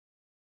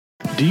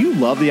Do you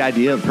love the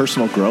idea of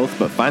personal growth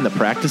but find the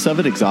practice of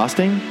it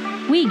exhausting?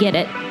 We get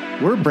it.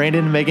 We're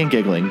Brandon and Megan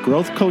Giggling,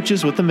 growth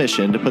coaches with a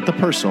mission to put the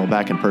personal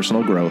back in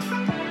personal growth.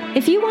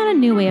 If you want a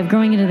new way of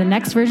growing into the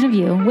next version of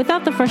you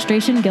without the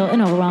frustration, guilt,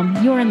 and overwhelm,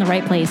 you're in the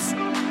right place.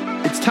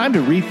 It's time to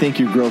rethink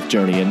your growth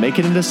journey and make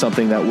it into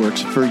something that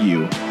works for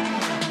you.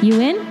 You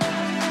in?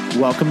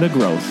 Welcome to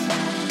Growth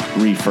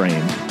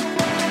Reframed.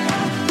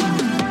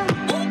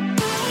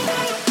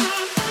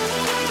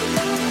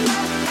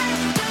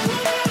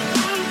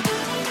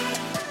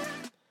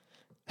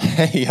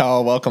 Hey,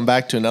 y'all. Welcome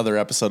back to another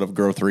episode of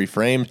Growth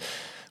Reframed.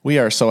 We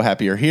are so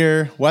happy you're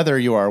here. Whether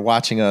you are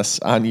watching us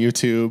on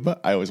YouTube,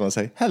 I always want to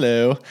say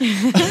hello,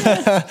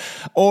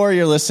 or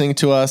you're listening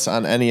to us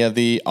on any of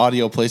the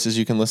audio places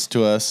you can listen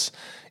to us.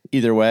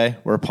 Either way,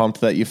 we're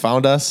pumped that you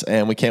found us,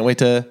 and we can't wait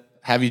to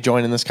have you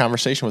join in this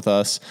conversation with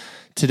us.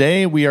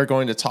 Today, we are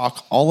going to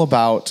talk all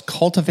about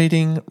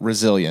cultivating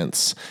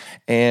resilience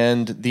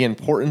and the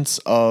importance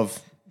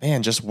of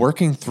just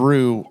working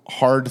through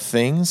hard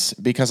things,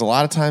 because a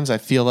lot of times I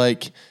feel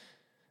like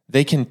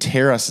they can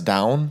tear us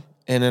down.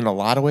 And in a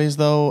lot of ways,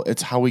 though,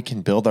 it's how we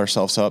can build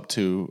ourselves up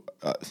to,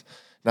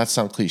 not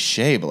sound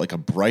cliche, but like a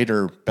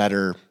brighter,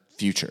 better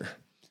future.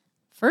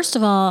 First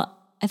of all,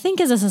 I think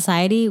as a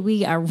society,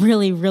 we are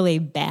really, really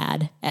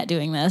bad at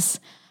doing this.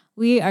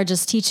 We are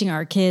just teaching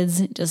our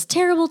kids just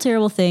terrible,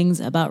 terrible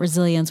things about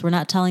resilience. We're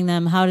not telling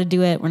them how to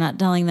do it. We're not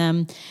telling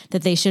them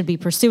that they should be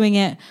pursuing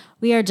it.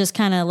 We are just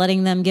kind of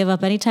letting them give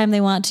up anytime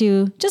they want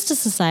to, just a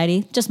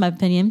society, just my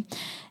opinion.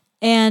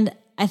 And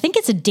I think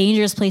it's a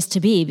dangerous place to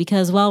be,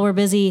 because while we're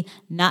busy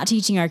not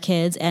teaching our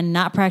kids and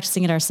not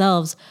practicing it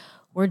ourselves,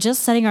 we're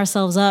just setting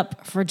ourselves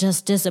up for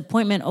just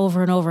disappointment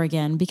over and over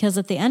again. Because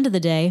at the end of the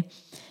day,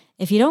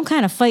 if you don't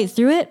kind of fight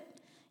through it,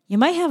 you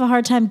might have a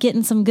hard time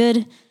getting some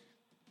good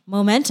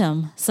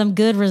momentum, some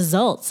good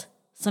results,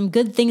 some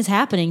good things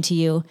happening to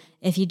you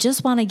if you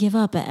just want to give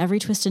up at every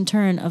twist and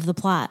turn of the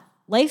plot.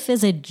 Life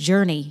is a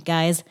journey,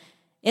 guys.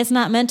 It's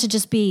not meant to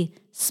just be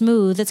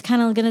smooth. It's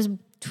kind of going to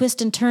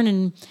twist and turn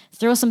and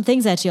throw some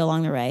things at you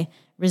along the way.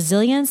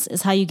 Resilience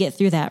is how you get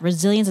through that.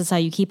 Resilience is how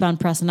you keep on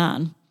pressing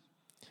on.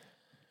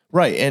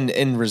 Right.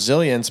 And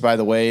resilience, by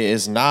the way,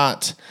 is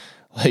not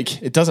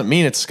like, it doesn't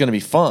mean it's going to be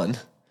fun.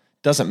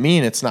 Doesn't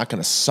mean it's not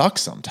going to suck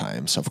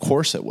sometimes. Of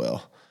course it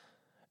will.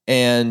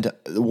 And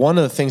one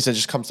of the things that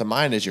just comes to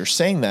mind as you're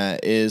saying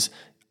that is,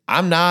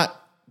 I'm not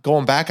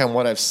going back on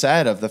what I've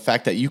said of the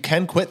fact that you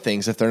can quit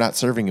things if they're not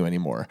serving you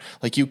anymore.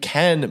 Like, you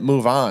can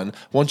move on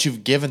once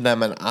you've given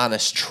them an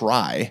honest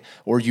try,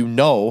 or you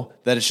know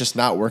that it's just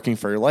not working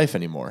for your life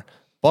anymore.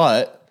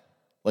 But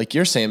like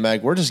you're saying,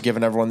 Meg, we're just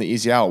giving everyone the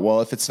easy out.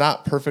 Well, if it's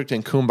not perfect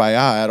and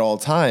kumbaya at all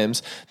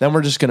times, then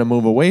we're just going to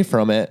move away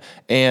from it.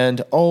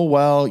 And, oh,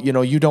 well,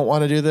 you don't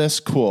want to do this?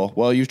 Cool.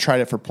 Well, you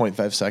tried it for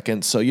 0.5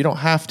 seconds, so you don't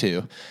have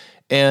to.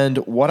 And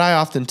what I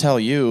often tell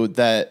you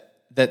that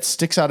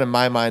sticks out in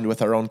my mind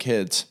with our own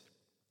kids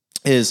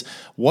is,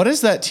 what is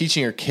that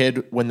teaching your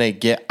kid when they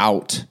get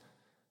out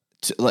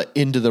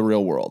into the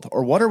real world?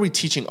 Or what are we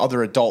teaching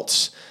other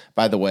adults,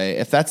 by the way,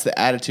 if that's the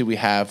attitude we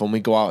have when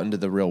we go out into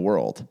the real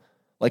world?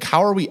 Like,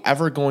 how are we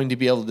ever going to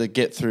be able to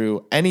get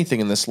through anything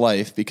in this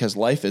life? Because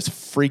life is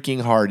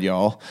freaking hard,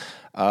 y'all.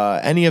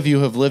 Any of you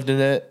who have lived in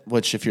it,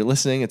 which if you're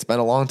listening, it's been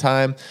a long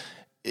time.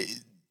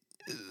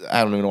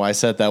 I don't even know why I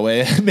said it that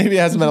way. Maybe it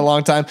hasn't been a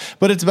long time,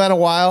 but it's been a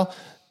while.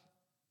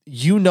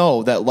 You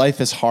know that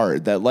life is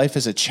hard, that life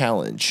is a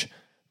challenge.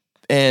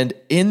 And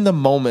in the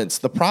moments,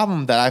 the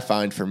problem that I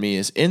find for me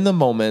is in the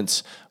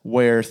moments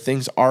where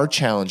things are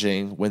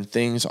challenging, when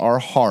things are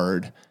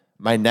hard,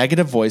 my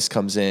negative voice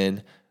comes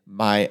in,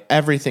 my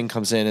everything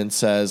comes in and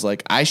says,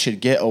 like, I should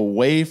get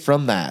away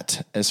from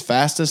that as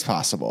fast as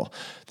possible.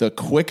 The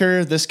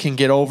quicker this can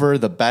get over,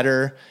 the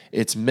better.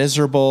 It's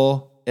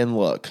miserable. And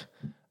look,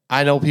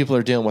 I know people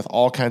are dealing with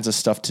all kinds of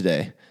stuff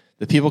today.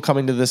 The people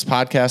coming to this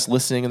podcast,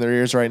 listening in their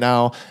ears right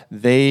now,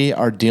 they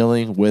are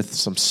dealing with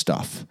some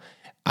stuff.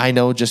 I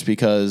know, just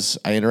because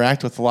I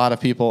interact with a lot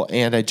of people,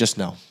 and I just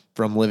know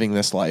from living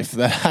this life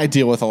that I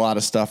deal with a lot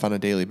of stuff on a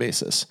daily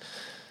basis.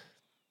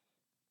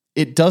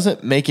 It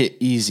doesn't make it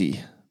easy,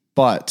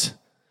 but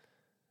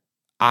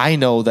I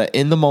know that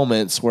in the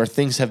moments where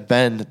things have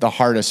been the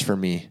hardest for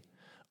me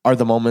are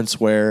the moments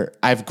where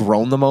I've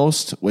grown the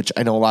most, which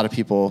I know a lot of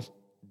people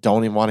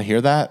don't even want to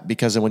hear that,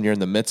 because when you're in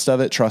the midst of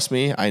it, trust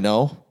me, I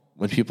know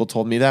when people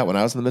told me that when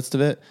I was in the midst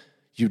of it,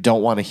 you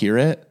don't want to hear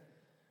it.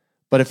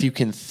 But if you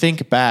can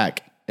think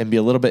back and be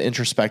a little bit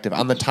introspective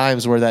on the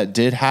times where that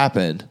did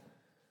happen,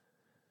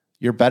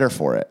 you're better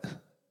for it.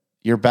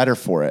 You're better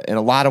for it in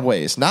a lot of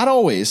ways. Not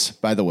always,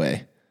 by the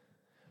way,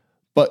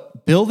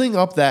 but building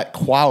up that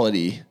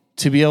quality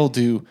to be able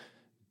to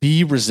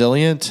be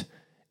resilient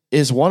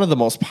is one of the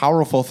most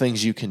powerful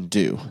things you can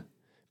do.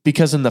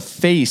 Because in the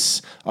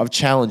face of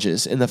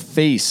challenges, in the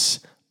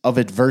face of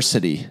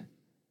adversity,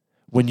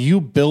 when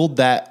you build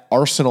that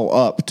arsenal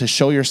up to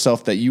show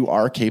yourself that you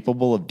are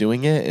capable of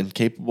doing it and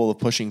capable of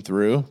pushing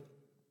through,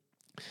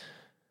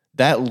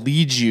 that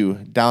leads you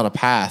down a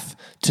path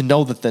to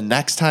know that the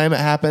next time it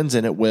happens,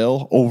 and it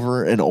will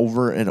over and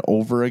over and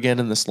over again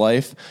in this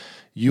life,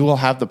 you will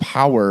have the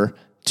power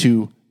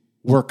to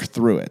work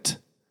through it.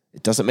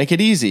 It doesn't make it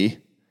easy,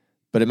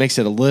 but it makes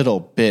it a little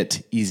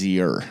bit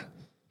easier.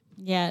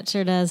 Yeah, it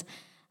sure does.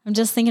 I'm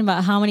just thinking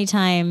about how many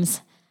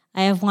times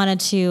I have wanted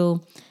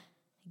to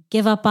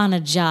give up on a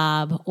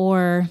job,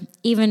 or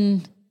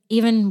even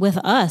with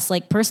us,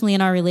 like personally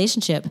in our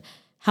relationship,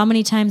 how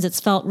many times it's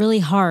felt really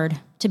hard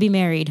to be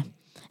married,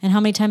 and how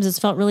many times it's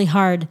felt really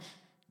hard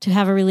to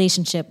have a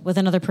relationship with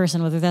another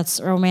person, whether that's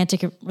a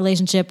romantic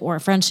relationship or a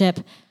friendship,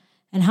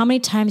 and how many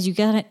times you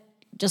gotta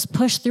just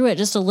push through it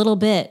just a little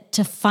bit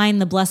to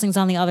find the blessings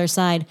on the other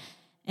side.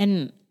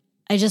 And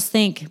I just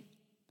think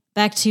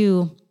back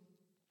to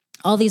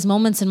all these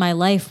moments in my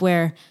life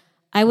where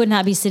I would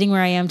not be sitting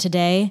where I am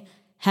today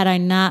had I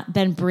not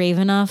been brave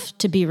enough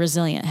to be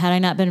resilient, had I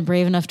not been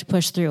brave enough to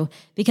push through,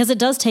 because it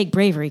does take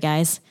bravery,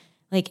 guys.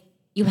 Like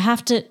you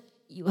have to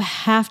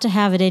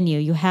have it in you.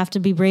 You have to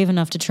be brave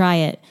enough to try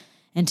it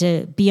and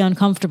to be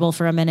uncomfortable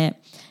for a minute,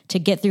 to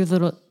get through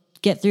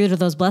to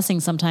those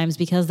blessings sometimes,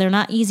 because they're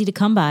not easy to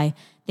come by.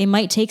 They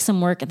might take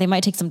some work, they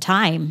might take some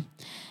time.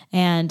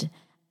 And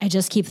I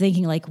just keep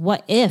thinking, like,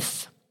 what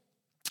if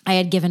I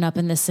had given up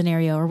in this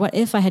scenario? Or what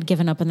if I had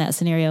given up in that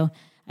scenario?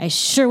 I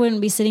sure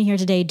wouldn't be sitting here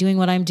today doing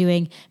what I'm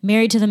doing,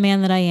 married to the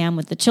man that I am,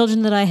 with the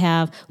children that I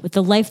have, with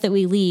the life that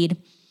we lead,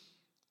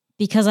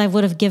 because I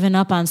would have given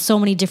up on so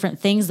many different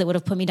things that would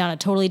have put me down a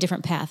totally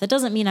different path. It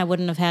doesn't mean I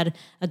wouldn't have had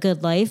a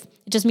good life.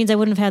 It just means I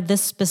wouldn't have had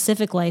this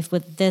specific life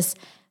with this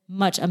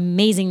much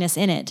amazingness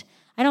in it.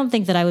 I don't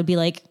think that I would be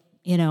like,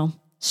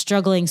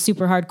 struggling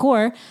super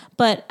hardcore,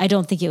 but I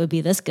don't think it would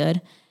be this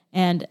good.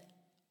 And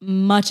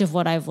much of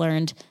what I've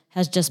learned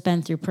has just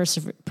been through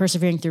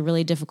persevering through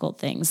really difficult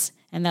things.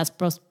 And that's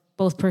both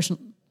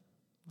personally,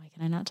 why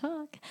can I not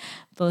talk?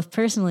 Both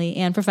personally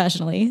and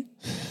professionally.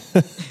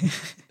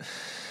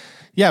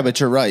 Yeah, but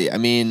you're right. I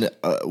mean,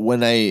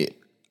 when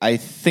I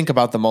think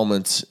about the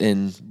moments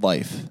in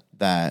life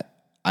that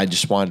I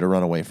just wanted to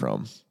run away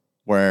from,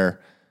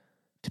 where,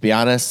 to be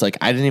honest, like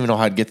I didn't even know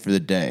how to get through the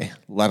day,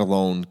 let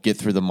alone get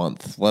through the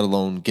month, let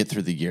alone get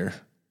through the year.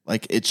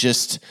 Like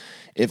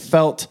it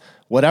felt,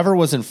 whatever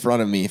was in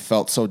front of me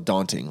felt so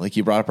daunting. Like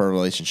you brought up our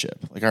relationship,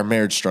 like our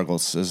marriage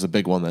struggles is a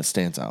big one that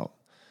stands out.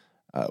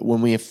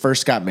 When we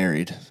first got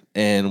married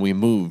and we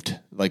moved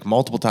like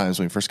multiple times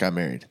when we first got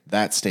married,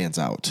 that stands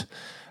out.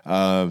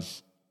 A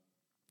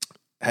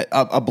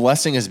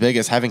blessing as big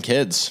as having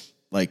kids,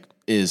 like,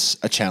 is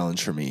a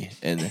challenge for me.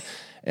 And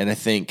I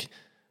think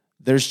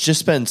there's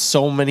just been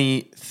so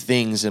many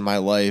things in my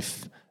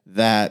life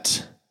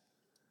that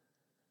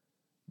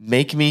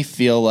make me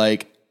feel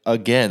like,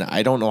 again,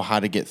 I don't know how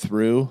to get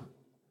through,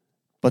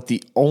 but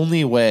the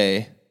only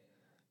way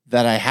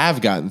that I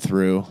have gotten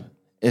through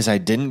is I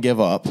didn't give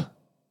up.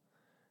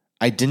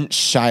 I didn't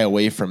shy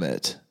away from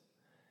it.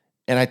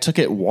 And I took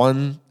it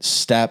one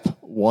step,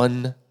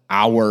 1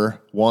 hour,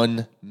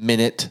 1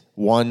 minute,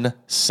 1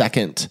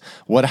 second,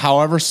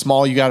 however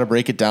small you got to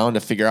break it down to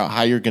figure out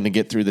how you're going to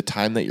get through the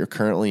time that you're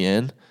currently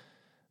in.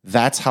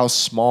 That's how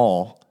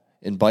small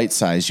and bite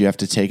size you have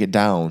to take it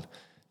down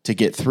to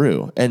get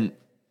through. And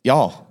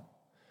y'all,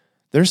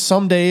 there's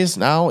some days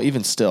now,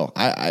 even still,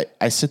 I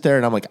sit there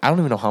and I'm like, I don't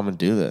even know how I'm going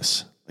to do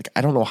this. Like,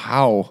 I don't know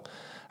how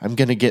I'm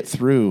going to get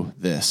through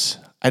this.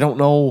 I don't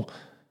know.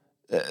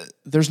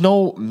 There's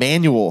no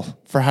manual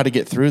for how to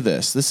get through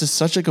this. This is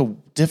such like a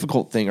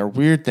difficult thing or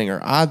weird thing or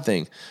odd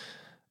thing.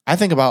 I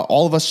think about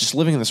all of us just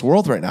living in this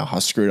world right now, how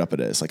screwed up it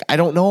is. Like, I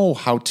don't know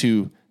how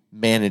to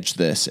manage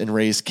this and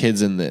raise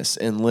kids in this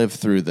and live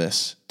through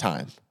this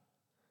time.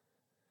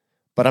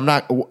 But I'm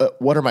not,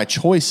 what are my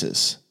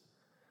choices?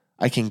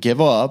 I can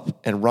give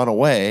up and run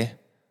away,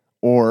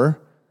 or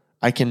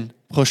I can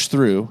push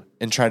through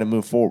and try to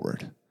move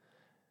forward.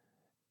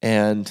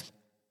 And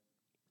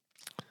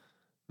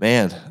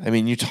man, I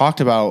mean, you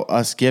talked about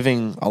us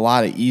giving a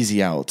lot of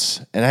easy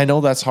outs, and I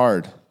know that's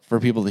hard for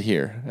people to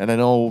hear, and I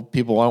know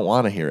people won't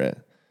want to hear it.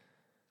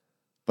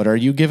 But are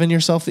you giving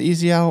yourself the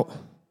easy out?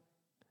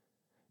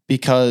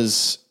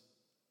 Because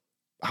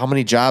how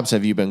many jobs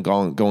have you been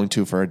going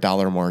to for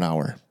 $1 more an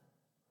hour?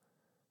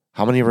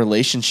 How many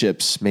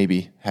relationships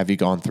maybe have you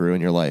gone through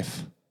in your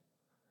life?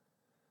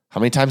 How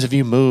many times have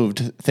you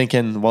moved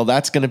thinking, well,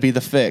 that's going to be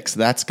the fix.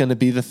 That's going to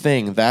be the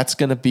thing. That's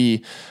going to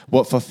be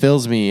what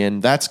fulfills me.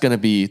 And that's going to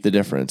be the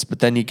difference. But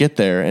then you get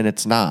there and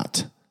it's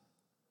not.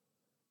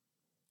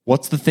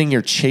 What's the thing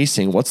you're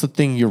chasing? What's the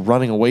thing you're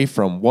running away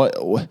from?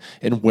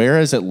 And where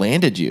has it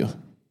landed you?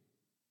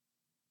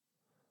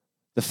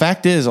 The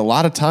fact is, a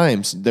lot of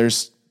times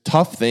there's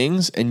tough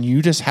things and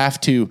you just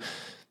have to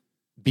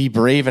be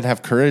brave and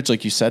have courage,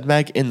 like you said,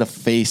 Meg, in the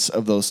face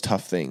of those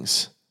tough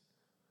things.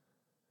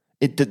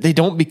 They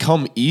don't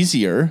become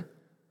easier,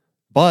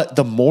 but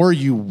the more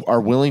you are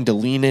willing to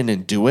lean in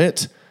and do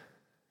it,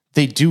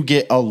 they do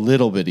get a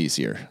little bit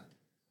easier.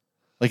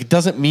 Like, it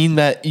doesn't mean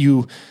that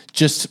you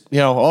just,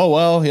 oh,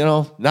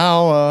 well,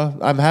 now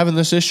I'm having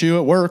this issue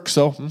at work,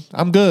 so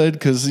I'm good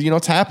because,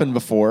 it's happened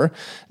before.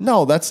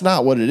 No, that's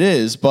not what it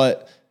is.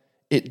 But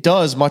it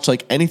does, much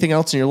like anything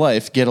else in your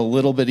life, get a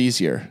little bit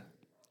easier.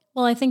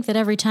 Well, I think that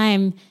every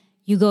time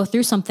you go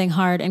through something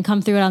hard and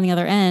come through it on the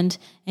other end,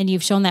 and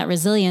you've shown that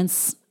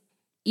resilience,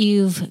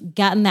 you've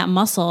gotten that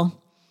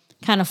muscle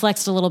kind of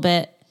flexed a little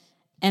bit.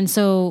 And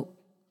so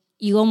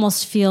you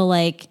almost feel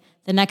like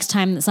the next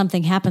time that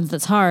something happens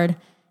that's hard,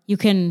 you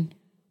can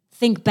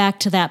think back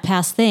to that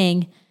past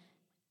thing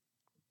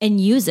and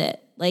use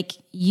it. Like,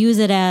 use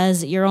it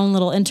as your own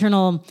little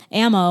internal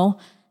ammo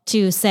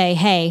to say,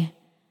 hey,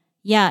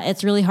 yeah,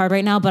 it's really hard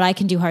right now, but I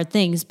can do hard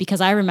things,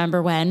 because I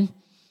remember when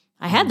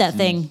I had that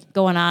thing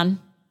going on.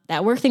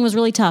 That work thing was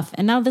really tough.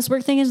 And now this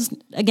work thing is,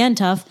 again,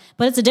 tough,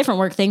 but it's a different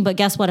work thing. But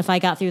guess what? If I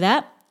got through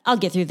that, I'll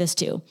get through this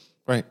too.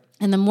 Right.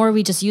 And the more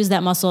we just use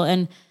that muscle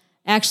and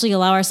actually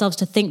allow ourselves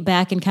to think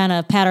back and kind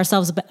of pat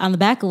ourselves on the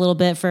back a little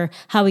bit for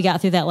how we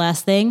got through that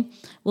last thing,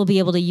 we'll be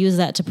able to use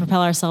that to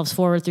propel ourselves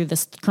forward through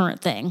this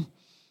current thing.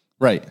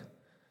 Right.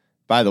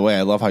 By the way,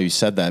 I love how you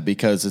said that,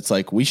 because it's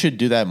like, we should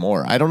do that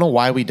more. I don't know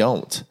why we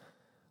don't.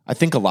 I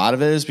think a lot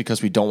of it is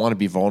because we don't want to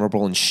be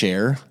vulnerable and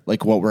share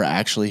like what we're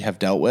actually have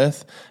dealt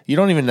with. You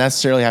don't even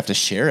necessarily have to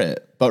share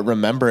it, but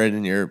remember it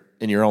in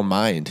your own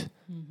mind.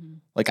 Mm-hmm.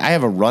 Like, I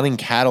have a running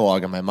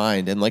catalog in my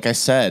mind. And like I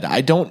said,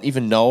 I don't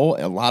even know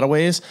a lot of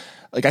ways.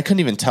 Like, I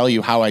couldn't even tell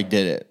you how I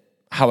did it,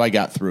 how I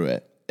got through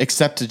it,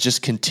 except to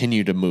just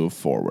continue to move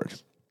forward.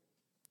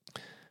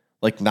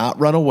 Like, not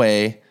run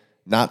away,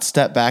 not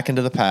step back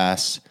into the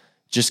past,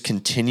 just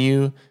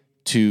continue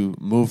to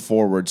move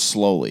forward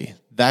slowly.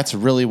 That's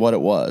really what it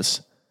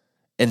was.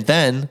 And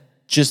then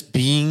just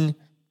being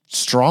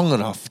strong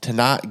enough to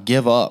not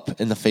give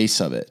up in the face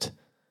of it.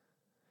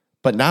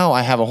 But now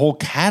I have a whole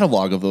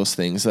catalog of those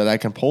things that I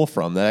can pull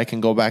from, that I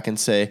can go back and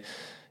say,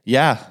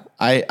 yeah,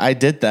 I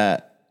did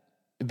that,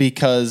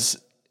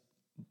 because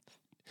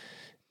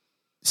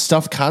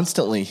stuff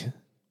constantly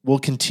will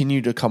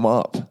continue to come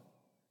up.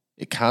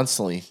 It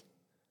constantly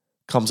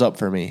comes up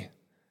for me.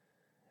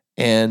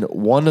 And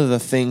one of the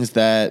things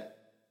that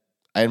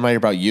I admire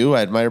about you,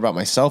 I admire about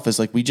myself, is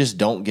like, we just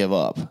don't give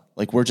up.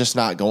 Like, we're just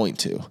not going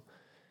to.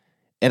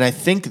 And I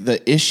think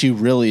the issue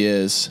really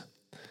is,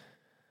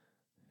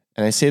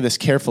 and I say this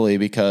carefully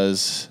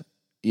because,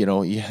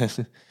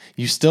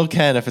 you still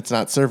can if it's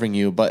not serving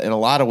you. But in a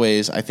lot of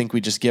ways, I think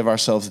we just give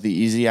ourselves the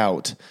easy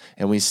out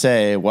and we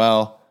say,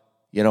 well,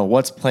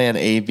 what's plan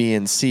A, B,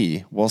 and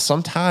C? Well,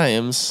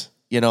 sometimes,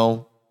 you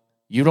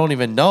don't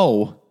even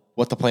know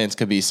what the plans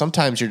could be.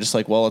 Sometimes you're just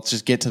like, well, let's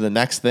just get to the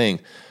next thing.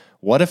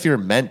 What if you're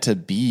meant to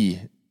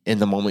be in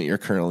the moment you're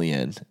currently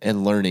in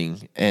and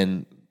learning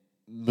and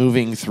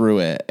moving through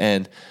it?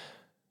 And,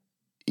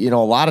 a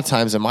lot of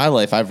times in my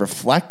life, I've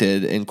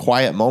reflected in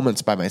quiet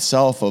moments by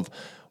myself of,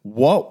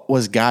 what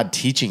was God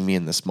teaching me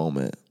in this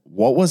moment?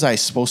 What was I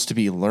supposed to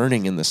be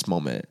learning in this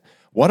moment?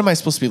 What am I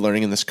supposed to be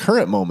learning in this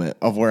current moment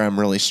of where I'm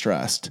really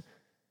stressed?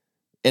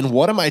 And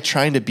what am I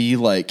trying to be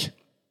like,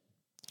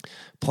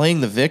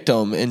 playing the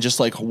victim and just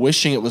like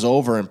wishing it was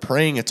over and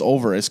praying it's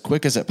over as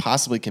quick as it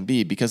possibly can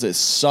be, because it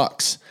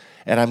sucks.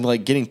 And I'm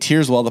like getting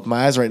tears welled up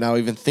my eyes right now,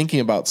 even thinking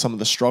about some of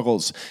the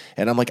struggles.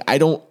 And I'm like, I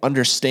don't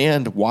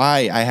understand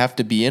why I have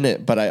to be in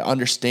it, but I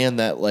understand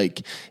that,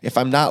 like, if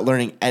I'm not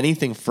learning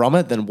anything from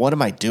it, then what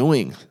am I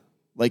doing?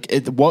 Like,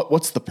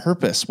 what's the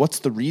purpose? What's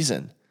the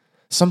reason?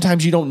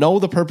 Sometimes you don't know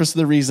the purpose of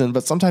the reason,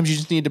 but sometimes you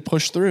just need to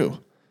push through.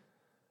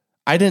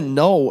 I didn't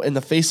know, in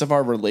the face of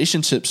our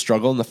relationship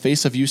struggle, in the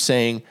face of you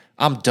saying,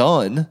 I'm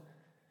done,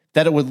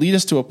 that it would lead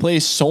us to a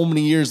place so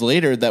many years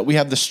later that we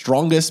have the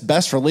strongest,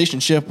 best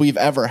relationship we've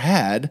ever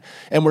had.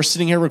 And we're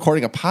sitting here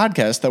recording a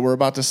podcast that we're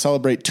about to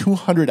celebrate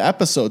 200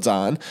 episodes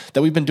on,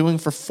 that we've been doing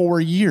for 4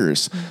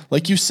 years.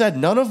 Like you said,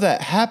 none of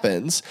that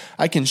happens.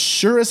 I can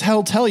sure as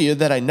hell tell you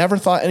that I never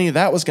thought any of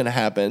that was going to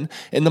happen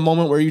in the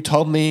moment where you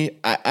told me,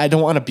 I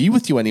don't want to be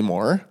with you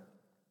anymore.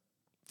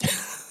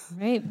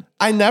 Right.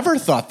 I never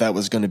thought that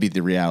was going to be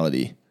the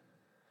reality.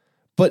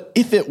 But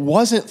if it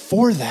wasn't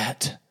for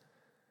that,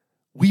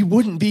 we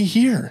wouldn't be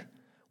here.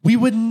 We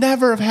would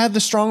never have had the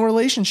strong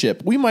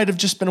relationship. We might have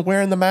just been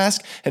wearing the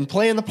mask and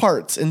playing the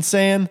parts and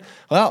saying,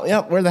 well,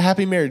 yeah, we're the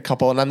happy married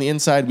couple. And on the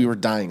inside, we were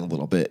dying a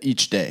little bit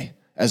each day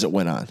as it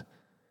went on.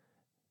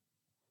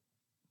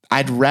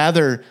 I'd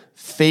rather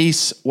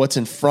face what's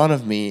in front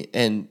of me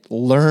and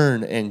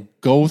learn and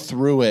go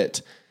through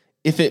it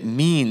if it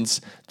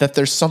means that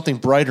there's something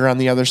brighter on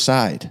the other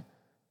side.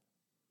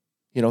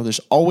 There's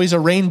always a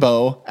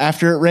rainbow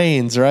after it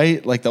rains,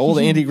 right? Like the old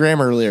Andy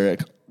Grammer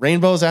lyric,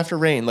 rainbows after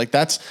rain. Like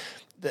that's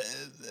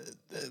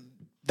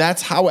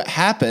how it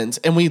happens.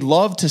 And we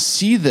love to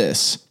see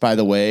this, by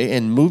the way,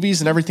 in movies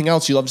and everything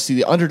else. You love to see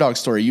the underdog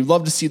story. You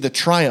love to see the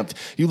triumph.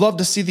 You love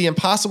to see the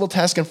impossible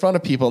task in front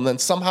of people, and then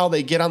somehow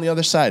they get on the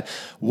other side.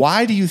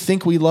 Why do you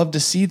think we love to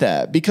see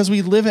that? Because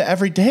we live it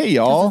every day,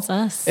 y'all. It's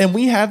us. And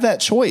we have that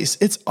choice.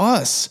 It's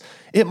us.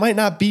 It might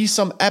not be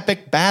some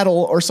epic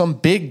battle or some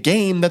big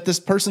game that this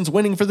person's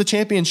winning for the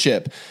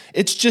championship.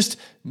 It's just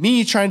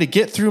me trying to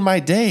get through my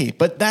day.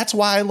 But that's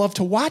why I love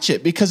to watch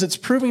it, because it's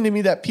proving to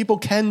me that people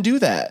can do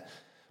that.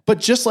 But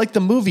just like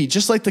the movie,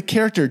 just like the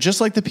character,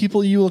 just like the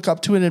people you look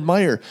up to and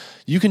admire,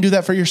 you can do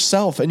that for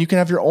yourself, and you can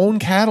have your own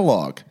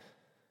catalog.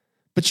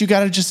 But you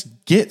got to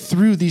just get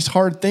through these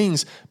hard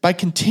things by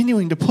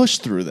continuing to push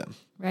through them.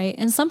 Right.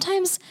 And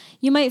sometimes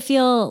you might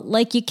feel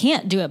like you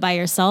can't do it by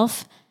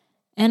yourself.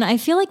 And I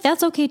feel like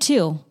that's okay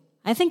too.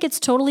 I think it's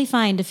totally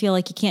fine to feel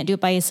like you can't do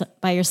it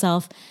by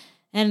yourself.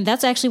 And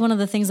that's actually one of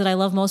the things that I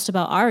love most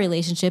about our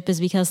relationship, is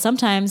because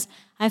sometimes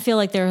I feel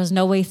like there is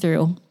no way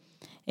through.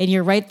 And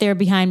you're right there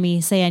behind me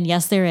saying,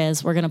 yes, there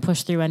is. We're going to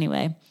push through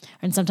anyway.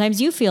 And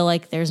sometimes you feel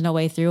like there's no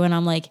way through. And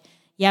I'm like,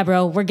 yeah,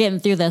 bro, we're getting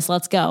through this.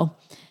 Let's go.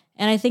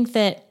 And I think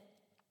that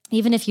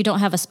even if you don't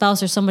have a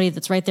spouse or somebody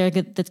that's right there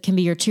that can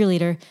be your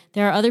cheerleader,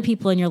 there are other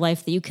people in your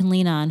life that you can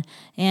lean on,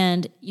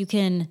 and you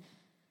can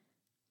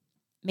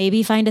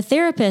maybe find a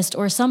therapist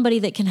or somebody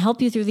that can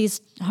help you through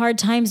these hard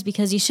times,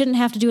 because you shouldn't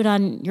have to do it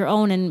on your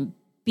own and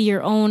be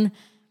your own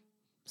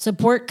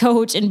support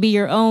coach and be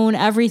your own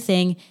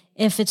everything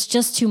if it's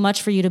just too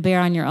much for you to bear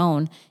on your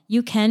own.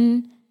 You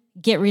can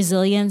get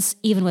resilience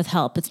even with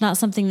help. It's not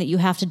something that you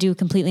have to do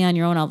completely on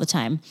your own all the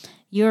time.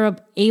 You're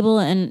able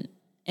and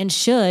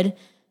should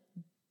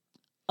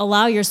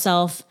allow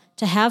yourself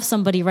to have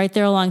somebody right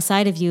there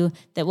alongside of you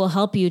that will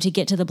help you to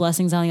get to the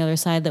blessings on the other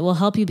side, that will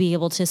help you be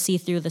able to see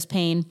through this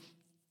pain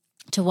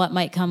to what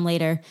might come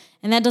later.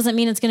 And that doesn't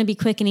mean it's going to be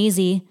quick and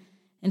easy.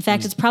 In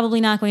fact, it's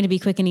probably not going to be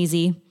quick and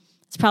easy.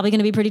 It's probably going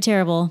to be pretty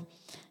terrible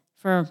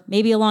for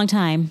maybe a long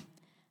time,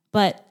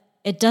 but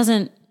it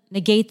doesn't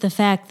negate the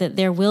fact that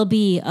there will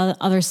be a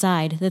other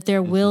side, that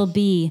there will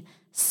be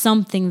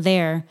something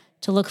there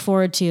to look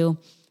forward to,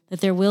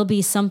 that there will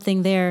be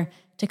something there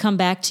to come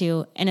back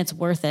to, and it's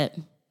worth it.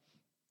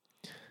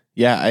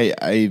 Yeah,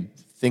 I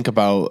think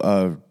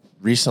about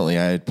recently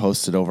I had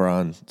posted over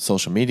on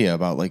social media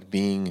about like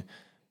being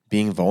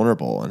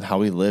vulnerable and how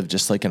we live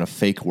just like in a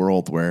fake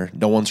world where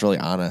no one's really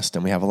honest,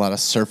 and we have a lot of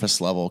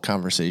surface level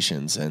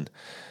conversations. And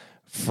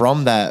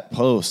from that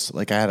post,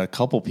 like I had a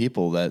couple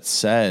people that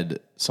said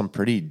some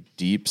pretty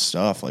deep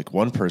stuff. Like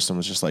one person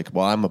was just like,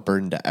 well, I'm a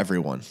burden to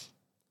everyone.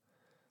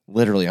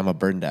 Literally, I'm a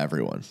burden to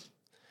everyone.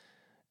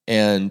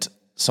 And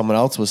someone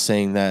else was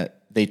saying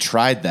that they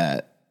tried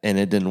that and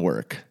it didn't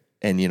work.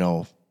 And, you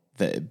know,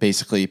 that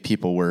basically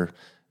people were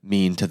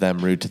mean to them,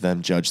 rude to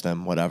them, judge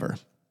them, whatever.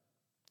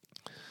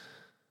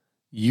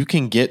 You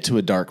can get to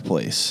a dark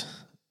place.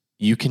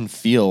 You can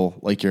feel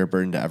like you're a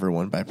burden to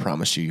everyone, but I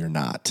promise you, you're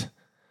not.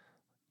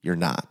 You're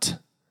not.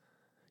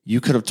 You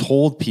could have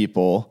told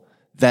people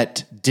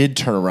that did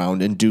turn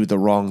around and do the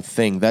wrong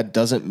thing. That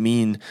doesn't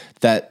mean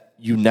that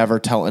you never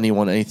tell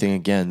anyone anything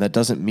again. That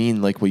doesn't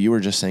mean, like what you were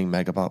just saying,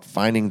 Meg, about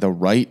finding the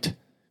right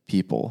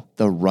people,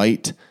 the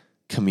right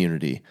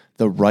community,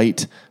 the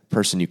right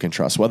person you can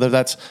trust, whether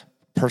that's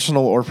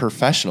personal or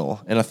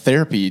professional in a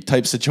therapy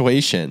type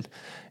situation.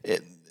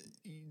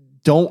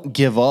 Don't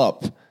give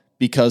up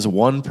because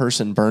one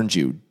person burned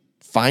you.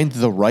 Find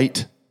the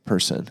right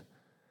person.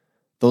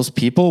 Those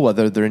people,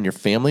 whether they're in your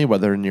family,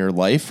 whether in your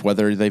life,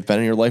 whether they've been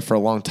in your life for a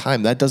long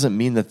time, that doesn't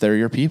mean that they're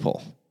your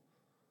people.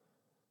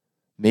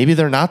 Maybe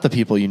they're not the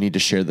people you need to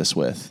share this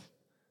with.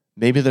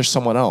 Maybe there's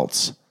someone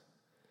else.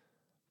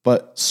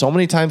 But so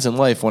many times in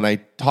life, when I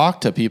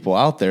talk to people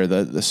out there,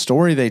 the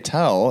story they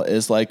tell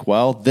is like,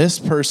 well, this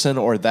person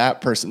or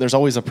that person, there's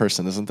always a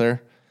person, isn't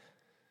there?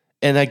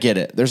 And I get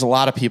it. There's a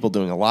lot of people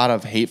doing a lot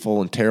of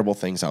hateful and terrible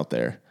things out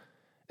there.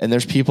 And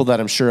there's people that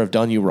I'm sure have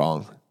done you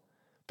wrong.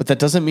 But that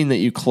doesn't mean that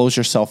you close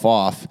yourself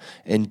off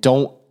and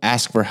don't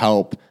ask for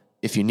help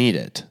if you need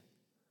it.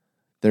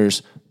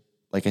 There's,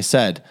 like I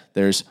said,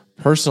 there's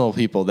personal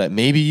people that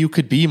maybe you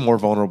could be more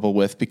vulnerable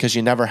with because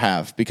you never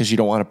have, because you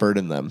don't want to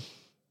burden them.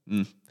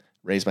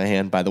 Raise my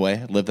hand, by the way.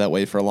 I lived that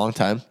way for a long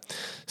time.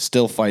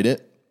 Still fight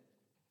it.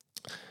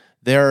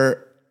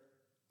 There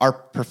are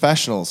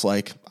professionals,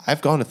 like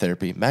I've gone to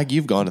therapy. Meg,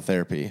 you've gone to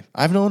therapy.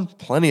 I've known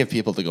plenty of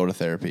people to go to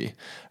therapy.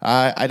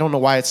 I don't know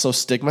why it's so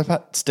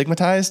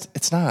stigmatized.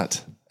 It's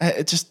not.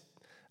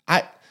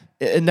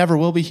 It never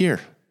will be here.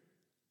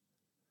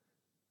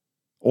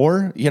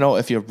 Or, you know,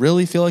 if you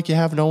really feel like you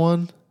have no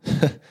one,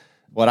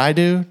 what I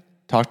do,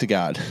 talk to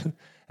God.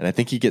 And I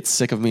think he gets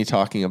sick of me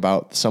talking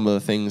about some of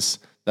the things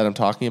that I'm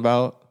talking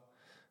about.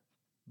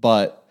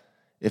 But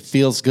it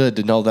feels good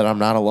to know that I'm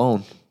not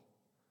alone.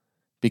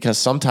 Because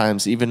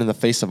sometimes, even in the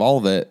face of all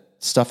of it,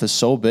 stuff is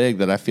so big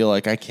that I feel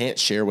like I can't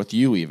share with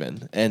you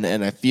even. And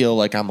I feel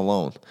like I'm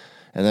alone.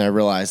 And then I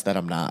realize that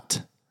I'm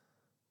not.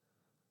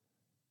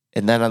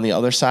 And then on the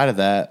other side of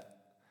that,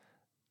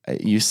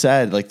 you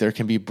said like there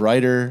can be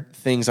brighter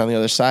things on the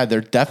other side.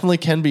 There definitely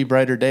can be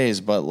brighter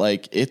days, but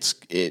like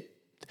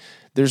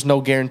there's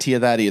no guarantee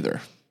of that either.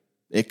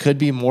 It could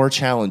be more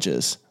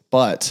challenges,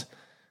 but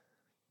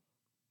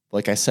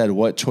like I said,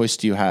 what choice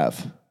do you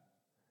have?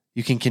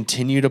 You can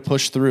continue to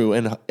push through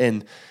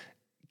and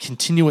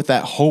continue with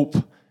that hope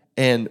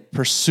and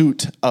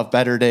pursuit of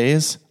better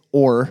days,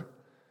 or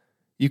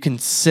you can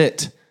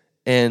sit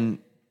and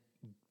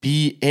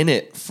be in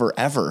it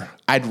forever.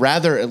 I'd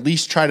rather at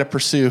least try to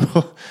pursue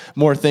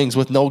more things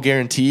with no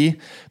guarantee,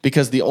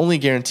 because the only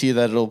guarantee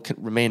that it'll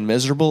remain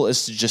miserable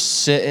is to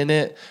just sit in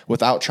it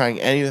without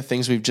trying any of the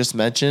things we've just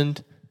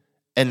mentioned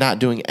and not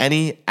doing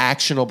any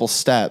actionable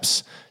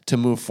steps to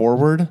move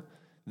forward.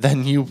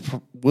 Then you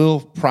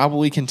will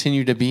probably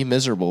continue to be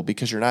miserable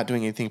because you're not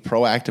doing anything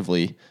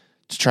proactively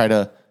to try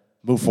to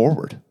move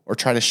forward or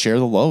try to share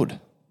the load.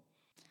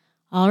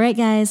 All right,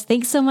 guys.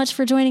 Thanks so much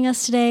for joining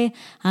us today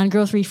on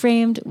Growth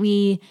Reframed.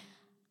 We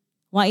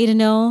want you to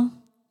know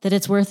that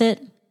it's worth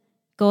it.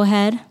 Go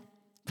ahead,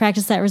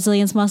 practice that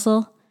resilience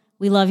muscle.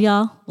 We love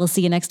y'all. We'll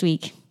see you next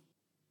week.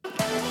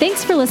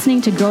 Thanks for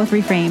listening to Growth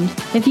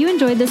Reframed. If you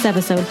enjoyed this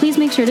episode, please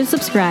make sure to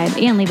subscribe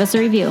and leave us a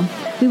review.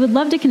 We would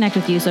love to connect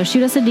with you, so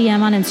shoot us a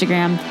DM on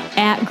Instagram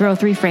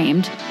 @Growth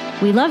Reframed.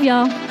 We love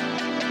y'all.